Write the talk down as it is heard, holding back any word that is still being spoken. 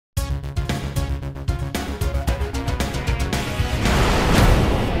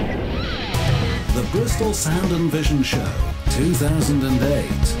Bristol Sound and Vision Show 2008.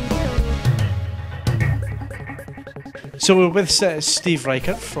 So we're with Steve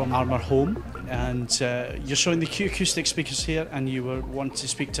Reichert from Armour Home, and you're showing the Q-Acoustics speakers here, and you were wanting to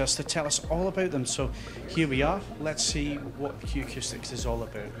speak to us to tell us all about them. So here we are. Let's see what Q-Acoustics is all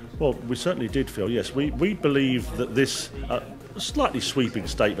about. Well, we certainly did, Phil, yes. We believe that this slightly sweeping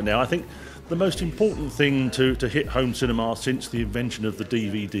statement now, I think the most important thing to hit home cinema since the invention of the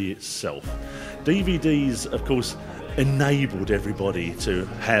DVD itself. DVDs, of course, enabled everybody to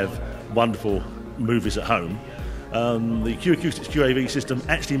have wonderful movies at home. The Q-Acoustics QAV system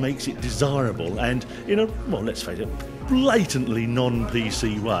actually makes it desirable, and in a, well, let's face it, blatantly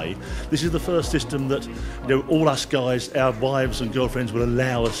non-PC way. This is the first system that, all us guys, our wives and girlfriends will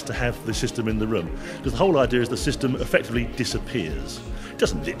allow us to have the system in the room. Because the whole idea is the system effectively disappears. It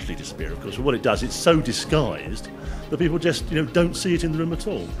doesn't literally disappear, of course, but what it does, it's so disguised that people just, don't see it in the room at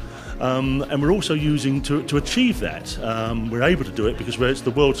all. And we're also using, to achieve that, we're able to do it because it's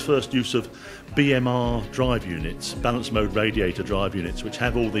the world's first use of BMR drive units, balance mode radiator drive units, which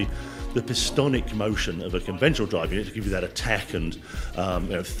have all the pistonic motion of a conventional drive unit to give you that attack and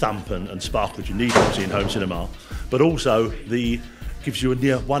thump and sparkle that you need obviously in home cinema, but also gives you a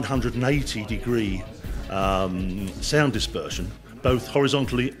near 180 degree sound dispersion, both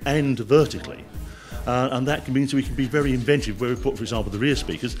horizontally and vertically. And that means we can be very inventive where we put, for example, the rear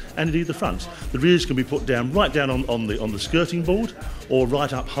speakers and indeed the fronts. The rears can be put right down on the skirting board or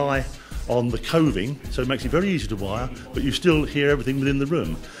right up high on the coving, so it makes it very easy to wire, but you still hear everything within the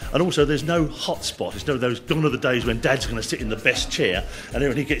room. And also there's no hot spot. It's those gone are the days when Dad's going to sit in the best chair and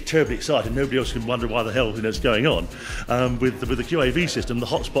everyone he gets terribly excited, nobody else can wonder why the hell is going on. With the QAV system, the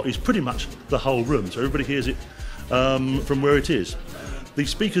hot spot is pretty much the whole room, so everybody hears it from where it is. The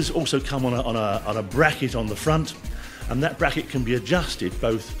speakers also come on a bracket on the front, and that bracket can be adjusted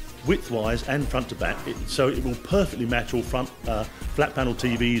both widthwise and front to back, so it will perfectly match all front flat panel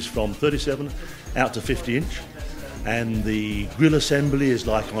TVs from 37 out to 50 inch. And the grill assembly is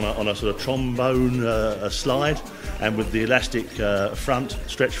like on a sort of trombone slide, and with the elastic front,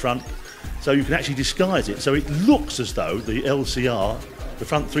 stretch front, so you can actually disguise it. So it looks as though the LCR, the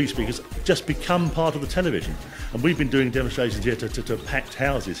front three speakers, just become part of the television. And we've been doing demonstrations here to packed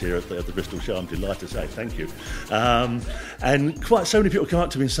houses here at the Bristol show. I'm delighted to say thank you. And quite so many people come up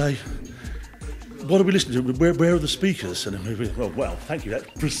to me and say, what are we listening to? Where are the speakers? And well, thank you. That's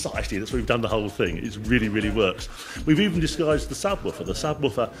precisely, that's why we've done the whole thing. It really, really works. We've even disguised the subwoofer. The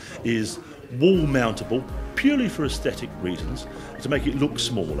subwoofer is wall mountable purely for aesthetic reasons, to make it look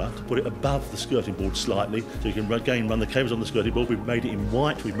smaller, to put it above the skirting board slightly, so you can again run the cables on the skirting board. We've made it in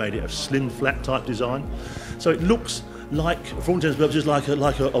white, we've made it a slim flat type design, so it looks like, for all intents and purposes,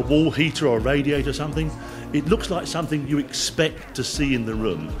 like a wall heater or a radiator or something. It looks like something you expect to see in the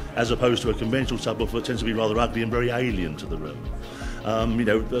room, as opposed to a conventional subwoofer that tends to be rather ugly and very alien to the room.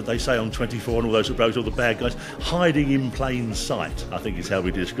 They say on 24 and all those programs, all the bad guys, hiding in plain sight, I think is how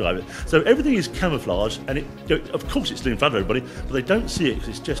we describe it. So everything is camouflaged, and of course it's still in front of everybody, but they don't see it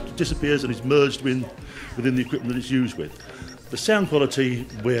because it just disappears and is merged within the equipment that it's used with. The sound quality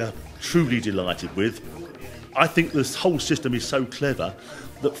we're truly delighted with. I think this whole system is so clever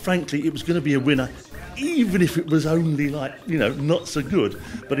that frankly it was going to be a winner even if it was only not so good.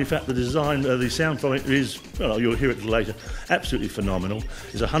 But in fact the design, the sound from it is, you'll hear it later, absolutely phenomenal.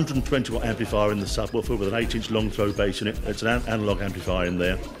 There's a 120 watt amplifier in the subwoofer with an 8-inch long throw bass in it. It's an analogue amplifier in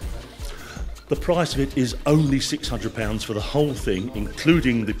there. The price of it is only £600 for the whole thing,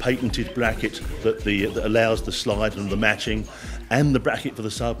 including the patented bracket that allows the slide and the matching, and the bracket for the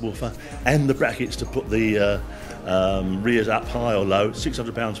subwoofer, and the brackets to put the rears up high or low.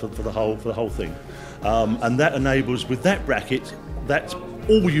 £600 for the whole thing, and that enables, with that bracket, that's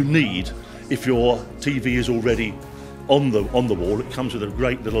all you need if your TV is already on the wall. It comes with a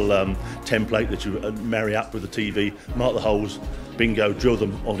great little template that you marry up with the TV, mark the holes, bingo, drill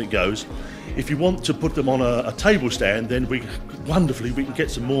them, on it goes. If you want to put them on a table stand, then we can get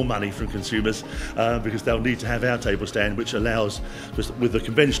some more money from consumers because they'll need to have our table stand, which allows, because with the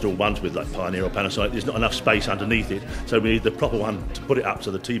conventional ones with like Pioneer or Panasonic, there's not enough space underneath it, so we need the proper one to put it up so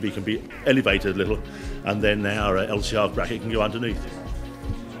the TV can be elevated a little, and then our LCR bracket can go underneath.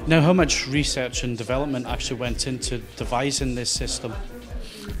 Now, how much research and development actually went into devising this system?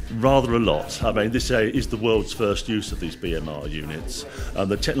 Rather a lot. I mean, this is the world's first use of these BMR units.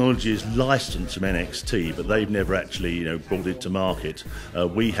 The technology is licensed from NXT, but they've never actually, brought it to market.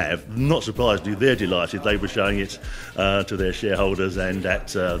 We have. Not surprisingly, they're delighted. They were showing it to their shareholders and at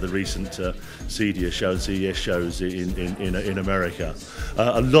the recent CES shows in America.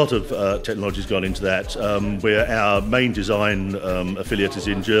 A lot of technology's gone into that. Where our main design affiliate is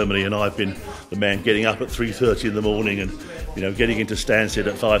in Germany, and I've been the man getting up at 3:30 in the morning and getting into Stansted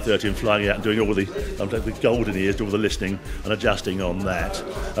at 5:30 and flying out and doing all the golden ears, all the listening and adjusting on that.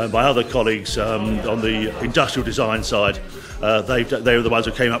 My other colleagues on the industrial design side, they were the ones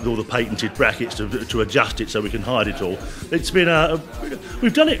who came up with all the patented brackets to adjust it so we can hide it all. It's been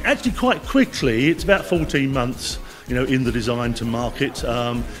we've done it actually quite quickly. It's about 14 months, in the design to market.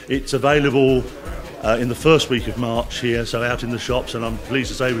 It's available in the first week of March here, so out in the shops, and I'm pleased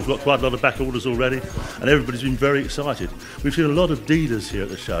to say we've got quite a lot of back orders already, and everybody's been very excited. We've seen a lot of dealers here at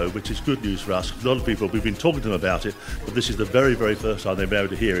the show, which is good news for us. A lot of people, we've been talking to them about it, but this is the very, very first time they've been able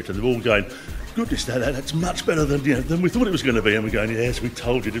to hear it, and they're all going, goodness, that's much better than we thought it was going to be. And we're going, yes, we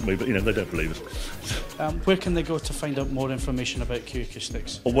told you, didn't we? But they don't believe us. Where can they go to find out more information about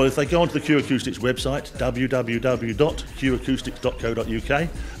Q-Acoustics? Well, if they go onto the Q-Acoustics website,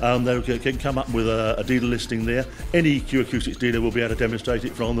 www.qacoustics.co.uk, they can come up with a dealer listing there. Any Q-Acoustics dealer will be able to demonstrate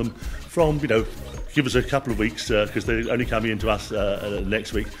it from them. Give us a couple of weeks because they're only coming into us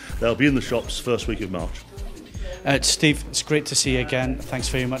next week. They'll be in the shops first week of March. Steve, it's great to see you again. Thanks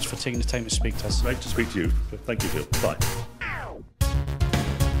very much for taking the time to speak to us. Great to speak to you. Thank you, Phil. Bye.